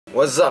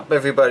What's up,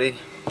 everybody?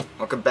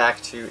 Welcome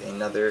back to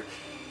another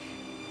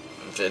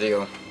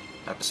video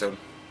episode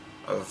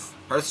of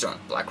Hearthstone,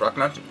 Blackrock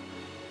Mountain.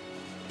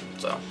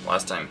 So,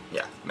 last time,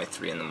 yeah, my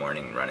 3 in the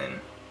morning run-in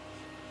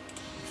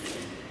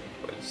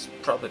was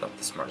probably not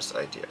the smartest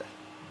idea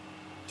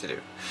to do.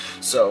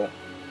 So,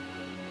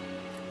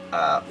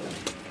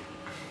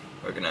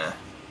 we're gonna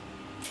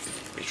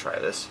retry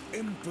this.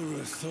 Emperor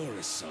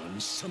Thorisan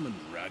summoned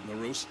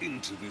Ragnaros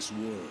into this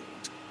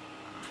world.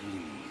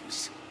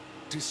 Please,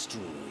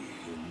 destroy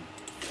him.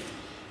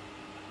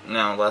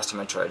 Now, last time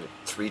I tried it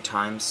 3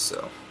 times,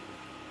 so...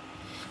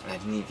 and I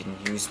didn't even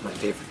use my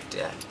favorite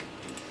deck.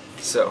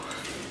 So...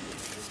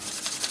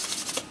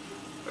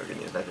 we're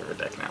gonna use my favorite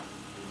deck now.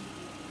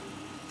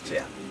 So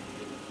yeah.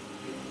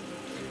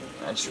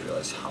 I just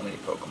realized how many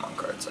Pokemon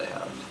cards I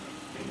have.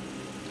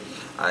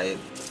 I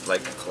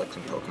like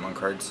collecting Pokemon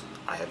cards.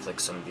 I have like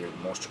some of the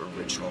most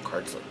original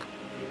cards,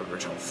 like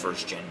original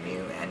 1st gen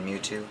Mew and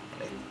Mewtwo,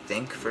 and I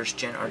think 1st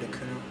gen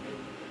Articuno.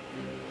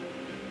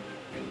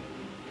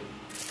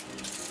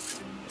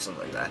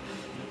 Something like that.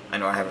 I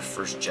know I have a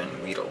 1st gen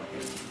Weedle,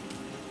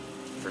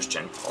 1st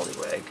gen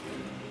Poliwag,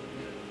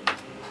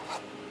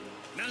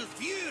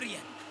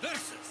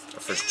 a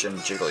 1st gen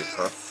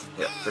Jigglypuff,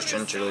 yeah, 1st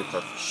gen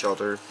Jigglypuff,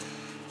 Shelter,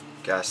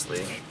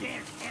 Ghastly,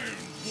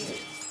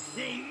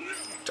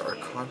 Dark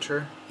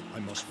Haunter,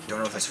 don't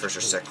know if it's 1st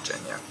or 2nd gen,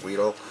 yeah,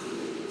 Weedle,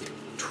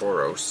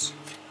 Tauros,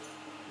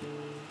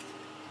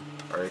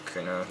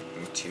 Articuno,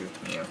 Mewtwo,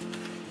 Mew,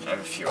 and I have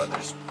a few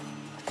others.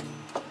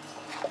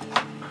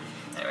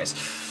 Anyways.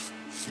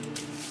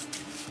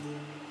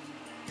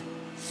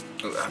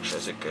 Ooh, actually,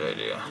 that's a good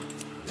idea.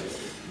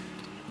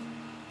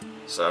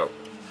 So.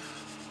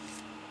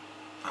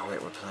 Oh,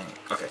 wait, we're playing.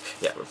 Okay,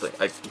 yeah, we're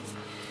playing.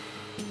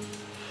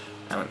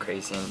 I went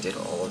crazy and did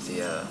all of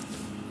the,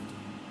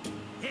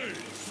 Hey,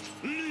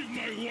 leave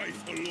my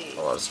wife alone.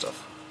 a lot of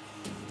stuff.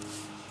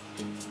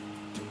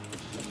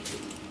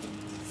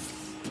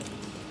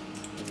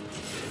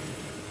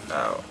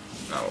 Oh,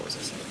 no, what was I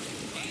saying?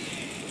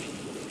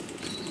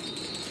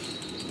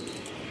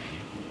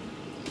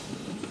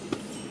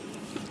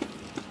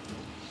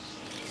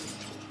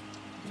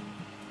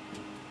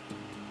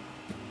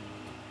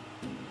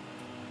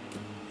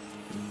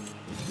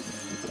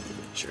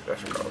 Shoot, I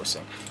forgot what I was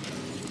saying.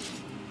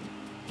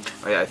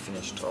 Oh yeah, I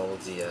finished all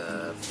of the,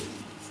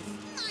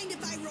 Mind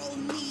if I roll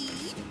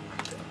mead?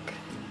 I think.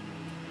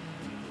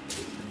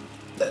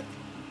 That,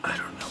 I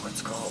don't know what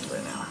it's called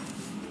right now.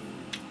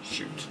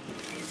 Shoot.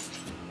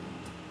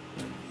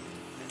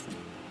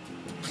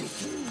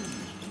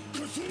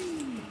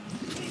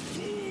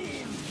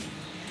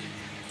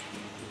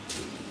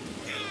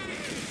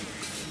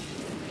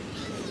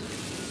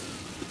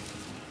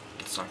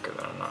 It's not good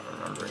that I'm not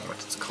remembering what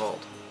it's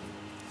called.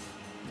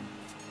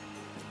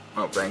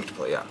 Oh, ranked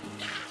play, yeah.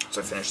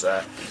 So I finished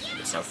that.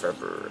 It's now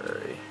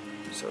February,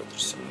 so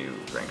there's some new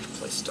ranked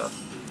play stuff.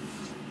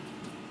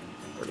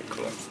 Pretty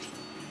cool.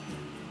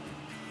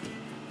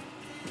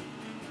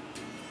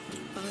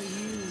 Are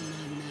you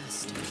my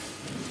master?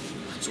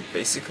 So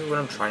basically what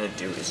I'm trying to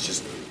do is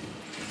just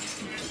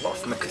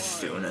buff my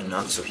Cthulhu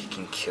enough so he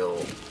can kill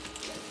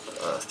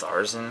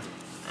Tharzan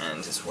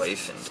and his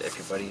wife and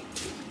everybody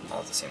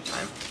all at the same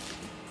time.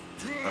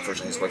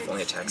 Unfortunately, his wife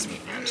only attacks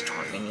me and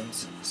taunt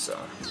minions, so...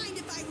 Mind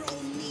if I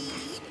roll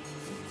mead?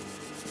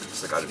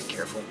 So I gotta be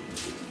careful.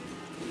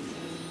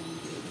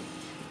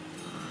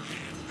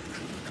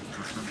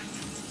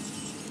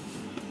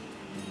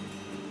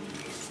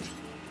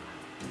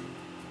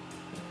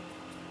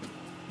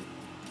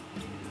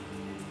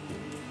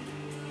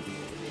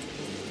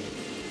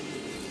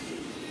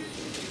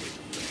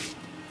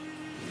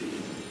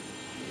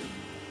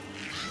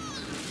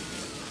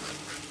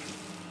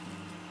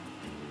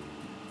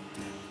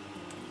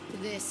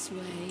 This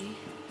way.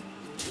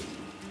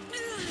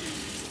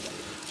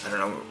 I don't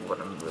know what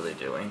I'm really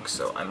doing,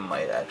 so I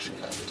might actually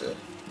have to...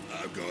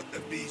 I've got the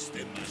beast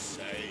in my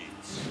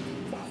sights.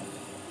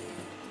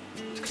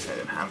 because I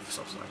didn't have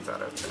something like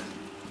that out there.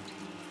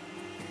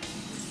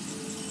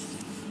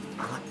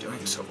 I'm not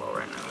doing so well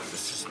right now.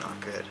 This is not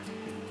good.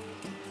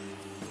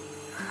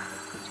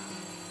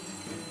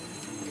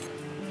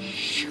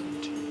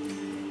 Shoot.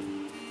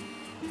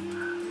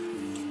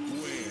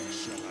 Where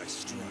shall I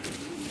strike?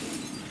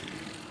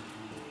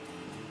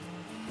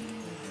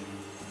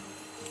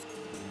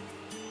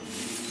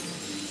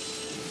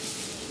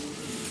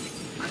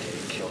 I need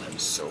to kill him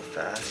so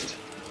fast.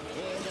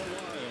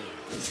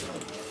 It's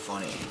not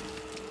funny.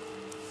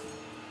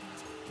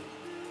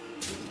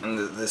 And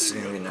this is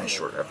going to be a nice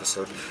short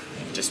episode,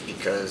 just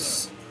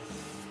because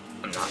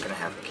I'm not going to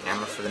have a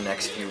camera for the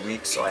next few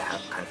weeks, so I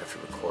have kind of have to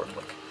record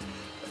like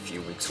a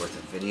few weeks worth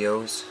of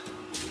videos.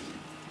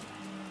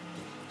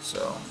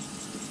 So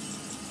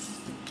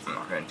I'm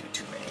not going to do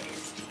too many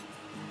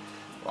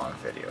long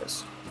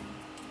videos.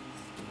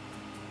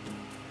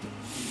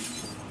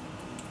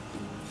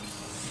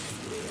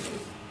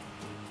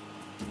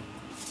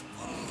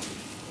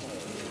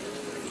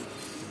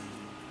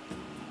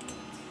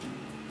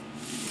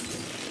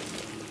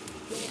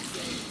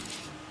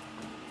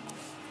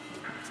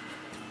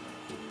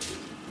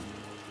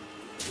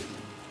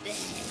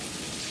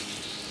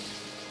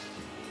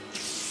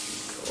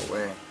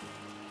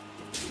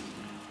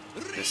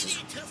 this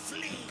is... to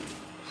flee.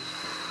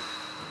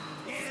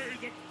 By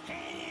the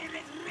power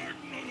of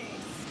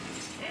Ragnarok,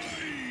 I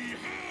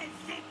have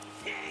the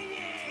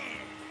power.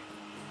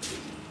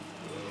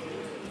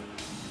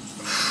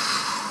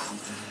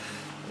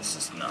 This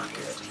is not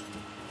good.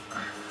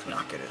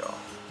 Not good at all.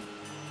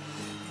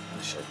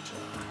 I should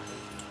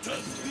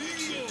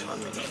taught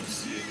me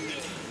names.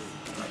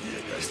 Might be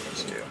the best thing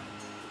to do.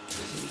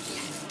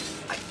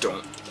 I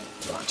don't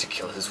want to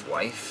kill his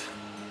wife.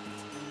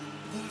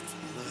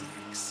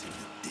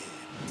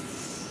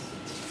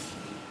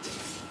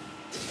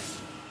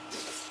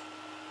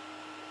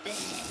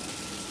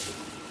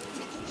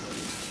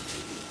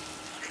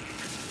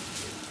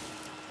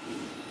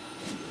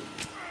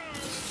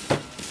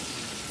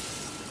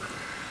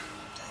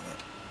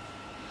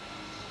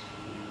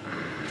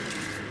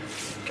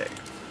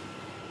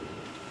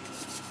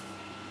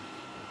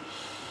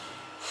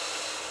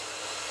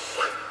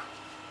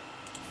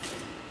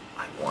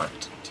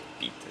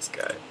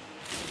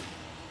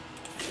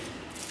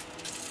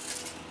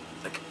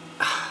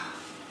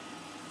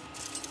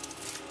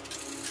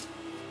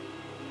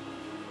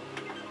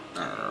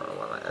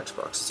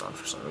 Xbox is on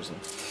for some reason.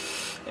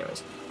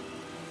 Anyways,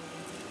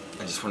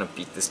 I just want to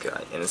beat this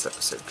guy in this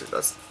episode because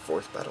that's the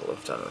 4th battle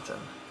I've done with him.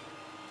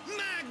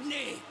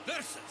 Magni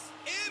versus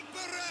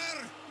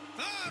Emperor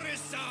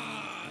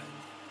Hearthstone.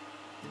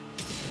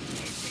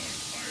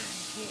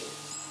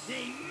 The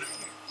Iron Bull will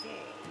never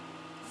fall.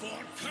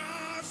 For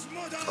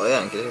Cosmodon. Oh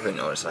yeah, and did you ever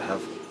notice I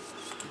have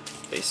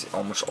basically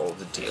almost all of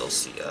the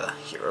DLC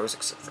heroes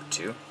except for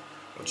 2.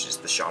 Which is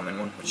the shaman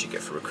one, which you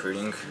get for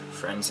recruiting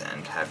friends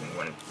and having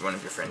one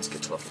of your friends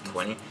get to level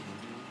 20,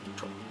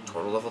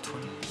 total level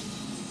 20,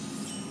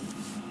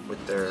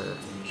 with their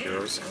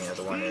heroes, and the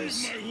other one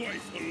is... I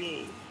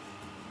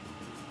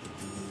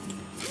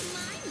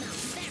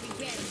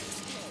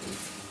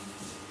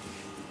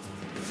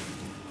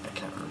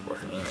can't remember what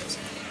her name is.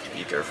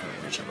 You get her from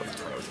reaching level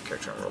 20 with a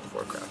character in World of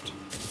Warcraft.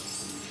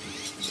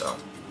 So,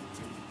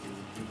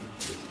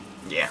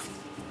 yeah.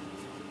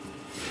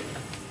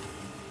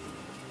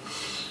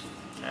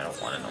 I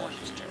don't want to know what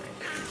he's doing.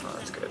 Oh,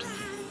 that's good.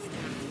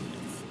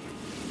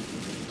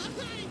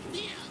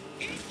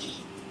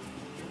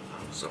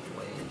 That was a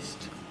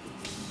waste.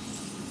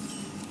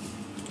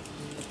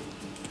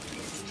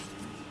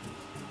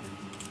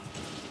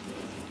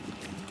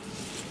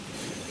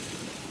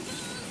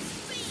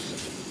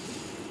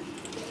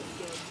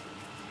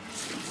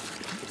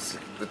 See,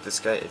 with this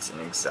guy, it's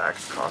an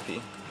exact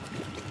copy.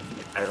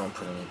 I don't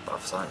put any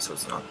buffs on it, so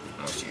it's not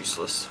the most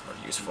useless or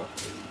useful.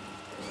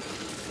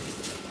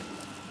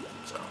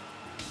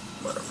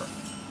 Whatever.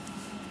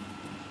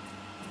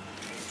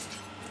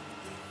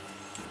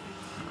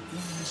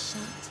 One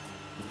shot,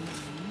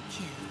 one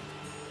kill.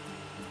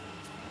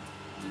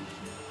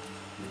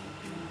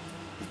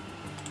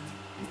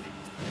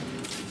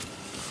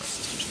 My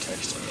sister's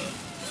texting me.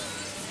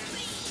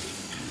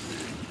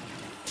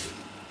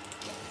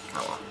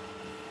 Oh well.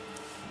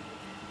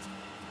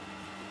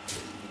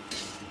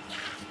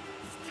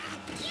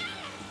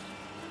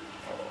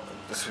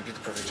 This would be the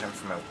perfect time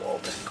for my wall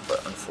deck,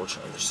 but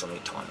unfortunately there's so many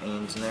taunt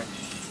minions in there,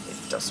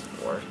 it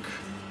doesn't work.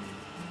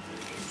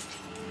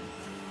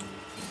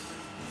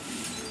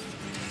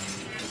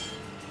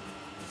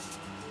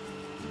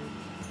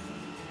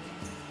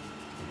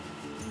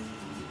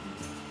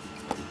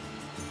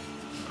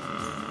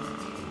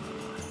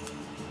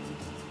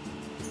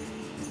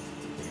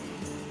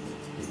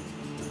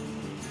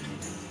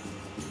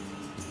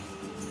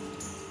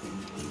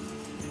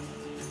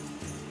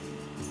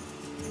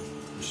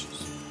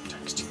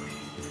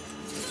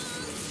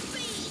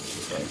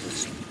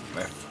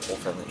 My whole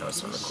family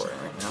knows I'm recording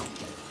right now,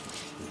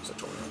 so I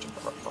told them not to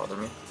bother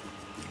me,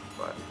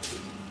 but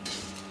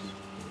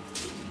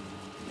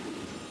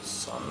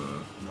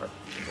some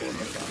people in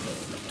my family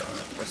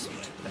don't listen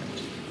to that.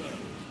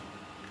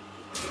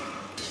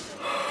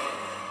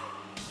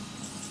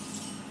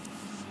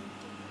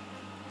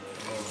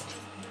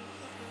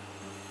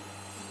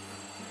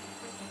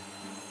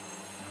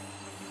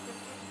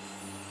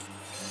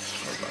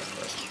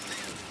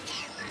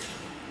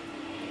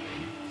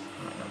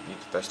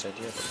 Best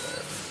idea, but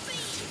whatever.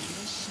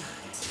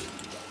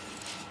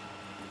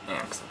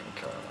 Yeah, because I'm gonna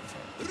kill her one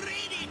hit.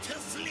 Ready to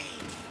flee.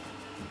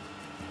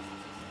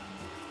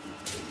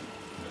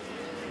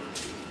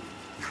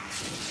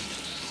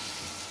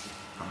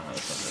 I don't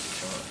really think I'd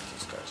kill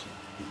these guys.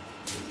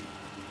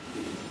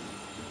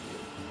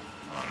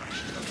 Oh, no,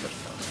 she's gonna put it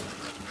down there.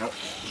 Nope.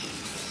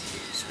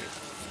 Sweet.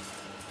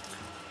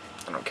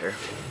 I don't care.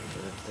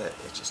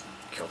 It just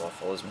killed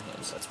off all his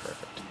minions, that's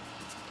perfect.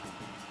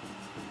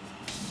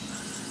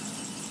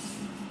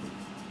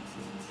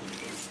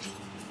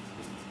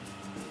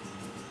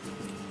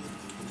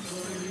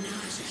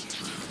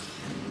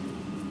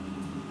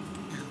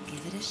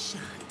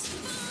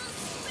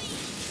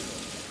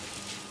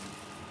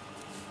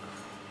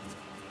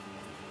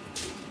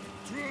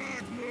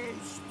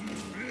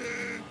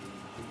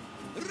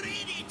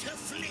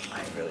 I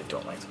really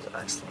don't like those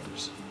axe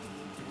slingers.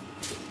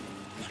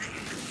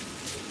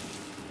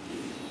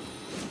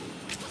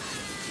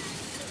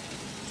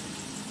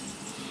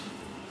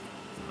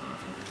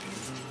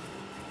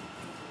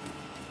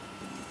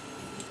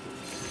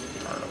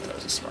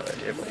 was a smart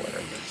idea, but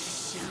whatever.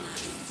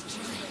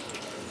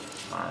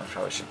 I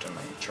probably should have done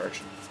my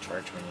charge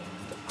minion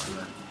with the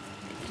armor.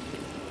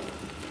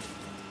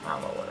 Oh,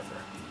 well, whatever.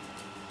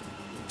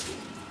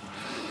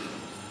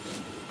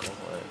 Go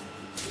away.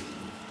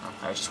 Oh,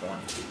 I just won.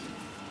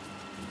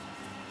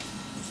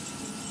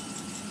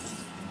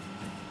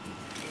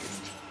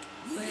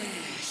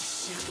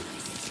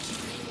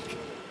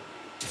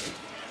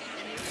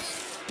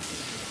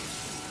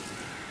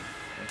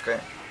 Okay.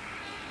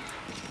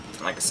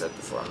 Like I said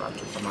before, I'm not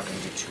gonna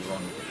do too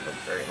long, but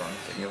very long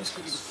videos.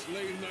 Could have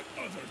slain that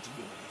other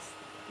dwarf.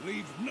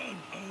 Leave none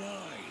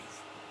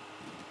alive.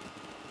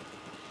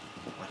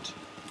 What?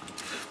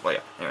 Well,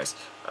 yeah. Anyways,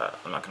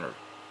 I'm not gonna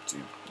do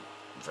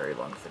very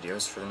long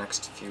videos for the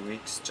next few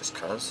weeks, just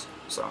cause.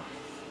 So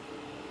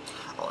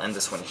I'll end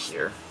this one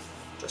here,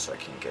 just so I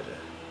can get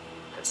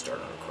a head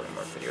start on recording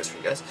more videos for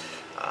you guys.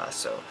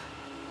 So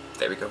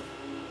there we go.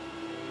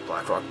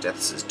 Blackrock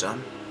Depths is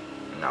done.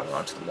 Now we're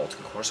on to the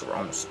Molten Core, so we're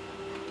almost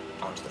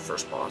on to the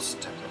first boss,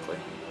 technically.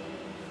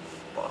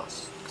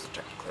 Boss, because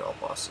they're technically all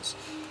bosses.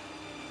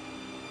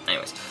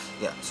 Anyways,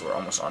 yeah, so we're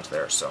almost on to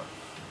there, so...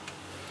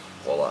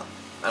 Well,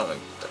 I only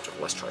have to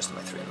have less choice than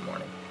my 3 in the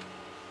morning.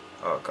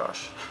 Oh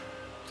gosh.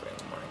 3 in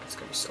the morning, it's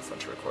gonna be so fun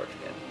to record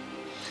again.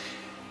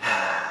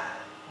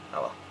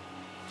 Oh well.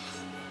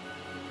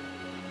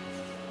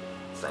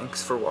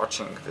 Thanks for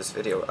watching this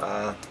video.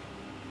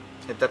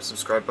 Hit that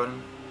subscribe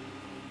button.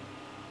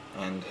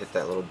 And hit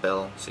that little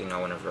bell so you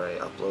know whenever I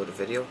upload a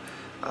video.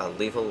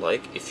 Leave a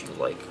like if you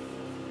like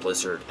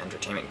Blizzard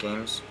Entertainment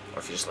games, or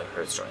if you just like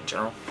Hearthstone in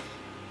general.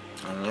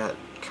 And yeah,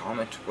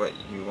 comment what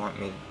you want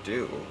me to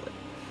do. Like,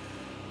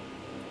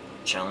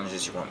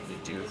 challenges you want me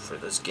to do for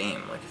this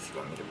game. Like if you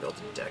want me to build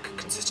a deck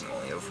consisting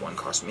only of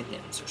 1-cost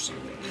minions or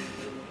something.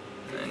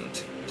 And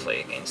to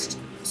play against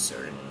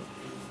certain...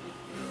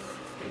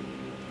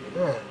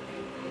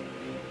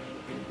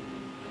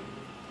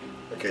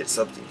 Okay,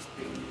 something.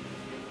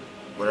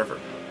 Whatever.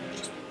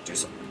 Just do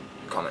something.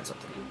 Comment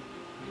something.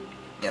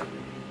 Yeah.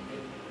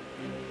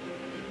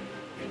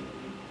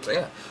 So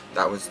yeah,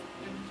 that was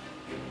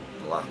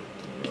the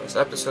newest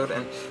episode,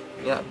 and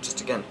yeah,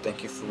 just again,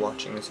 thank you for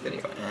watching this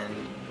video, and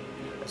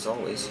as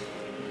always,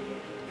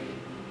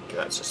 okay,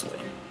 that's just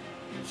lame.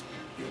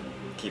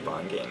 Keep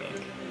on gaming.